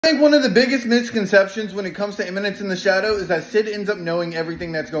I think one of the biggest misconceptions when it comes to Eminence in the Shadow is that Cid ends up knowing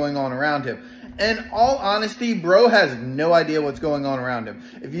everything that's going on around him. In all honesty, bro has no idea what's going on around him.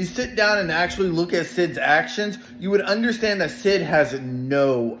 If you sit down and actually look at Cid's actions, you would understand that Cid has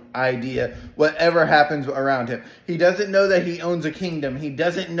no idea whatever happens around him. He doesn't know that he owns a kingdom. He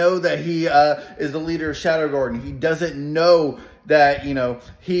doesn't know that he is the leader of Shadow Garden. He doesn't know that, you know,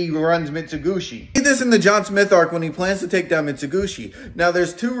 he runs Mitsugushi. See this in the John Smith arc when he plans to take down Mitsugushi. Now,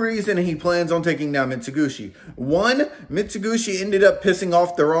 there's two reasons he plans on taking down Mitsugushi. One, Mitsugushi ended up pissing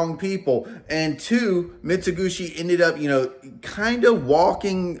off the wrong people. And two, Mitsugushi ended up, you know, kind of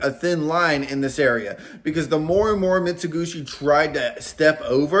walking a thin line in this area. Because the more and more Mitsugushi tried to step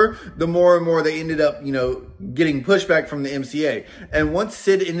over, the more and more they ended up, you know, getting pushback from the MCA. And once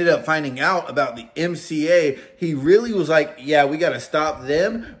Cid ended up finding out about the MCA, he really was like, yeah, we got to stop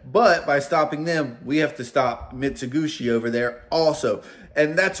them, but by stopping them, we have to stop Mitsugushi over there also.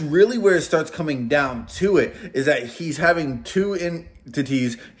 And that's really where it starts coming down to it, is that he's having two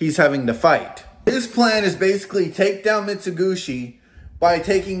entities he's having to fight. His plan is basically take down Mitsugushi by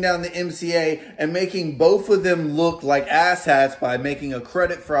taking down the MCA and making both of them look like asshats by making a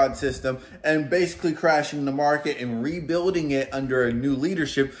credit fraud system and basically crashing the market and rebuilding it under a new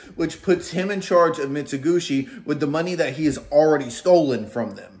leadership, which puts him in charge of Mitsugushi with the money that he has already stolen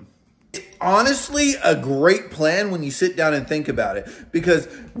from them. It's honestly a great plan when you sit down and think about it, because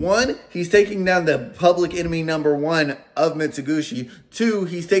one, he's taking down the public enemy #1 of Mitsugushi. Two,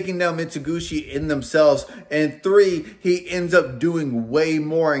 he's taking down Mitsugushi in themselves. And three, he ends up doing way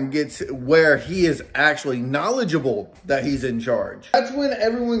more and gets where he is actually knowledgeable that he's in charge. That's when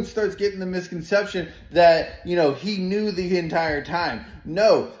everyone starts getting the misconception that, you know, he knew the entire time.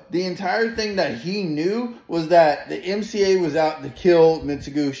 No, the entire thing that he knew was that the MCA was out to kill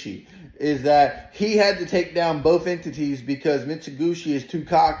Mitsugushi. Is that he had to take down both entities because Mitsugushi is too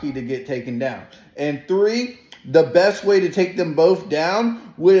cocky to get taken down. And three, the best way to take them both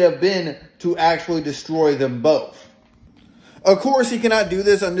down would have been to actually destroy them both. Of course, he cannot do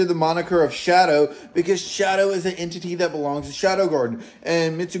this under the moniker of Shadow, because Shadow is an entity that belongs to Shadow Garden.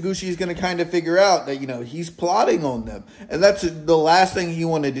 And Mitsugushi is going to kind of figure out that, you know, he's plotting on them. And that's the last thing he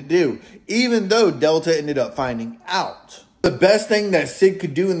wanted to do, even though Delta ended up finding out. The best thing that Cid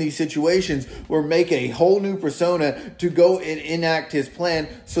could do in these situations were make a whole new persona to go and enact his plan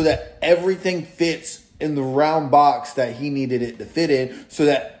so that everything fits in the round box that he needed it to fit in, so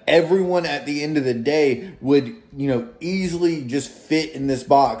that everyone at the end of the day would, you know, easily just fit in this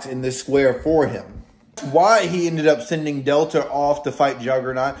box, in this square for him. Why he ended up sending Delta off to fight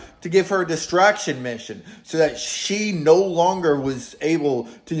Juggernaut, to give her a distraction mission so that she no longer was able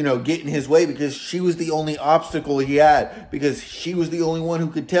to, you know, get in his way, because she was the only obstacle he had, because she was the only one who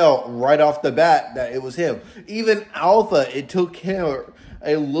could tell right off the bat that it was him. Even Alpha, it took her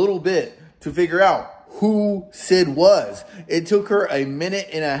a little bit to figure out who Cid was. It took her a minute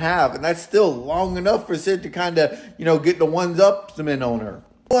and a half, and that's still long enough for Cid to kind of, you know, get the ones-upsman on her.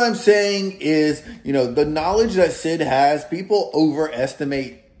 What I'm saying is, you know, the knowledge that Cid has, people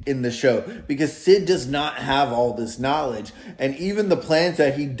overestimate in the show, because Cid does not have all this knowledge. And even the plans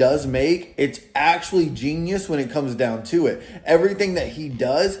that he does make, it's actually genius when it comes down to it. Everything that he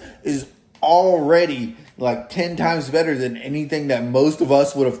does is already like 10 times better than anything that most of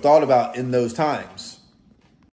us would have thought about in those times.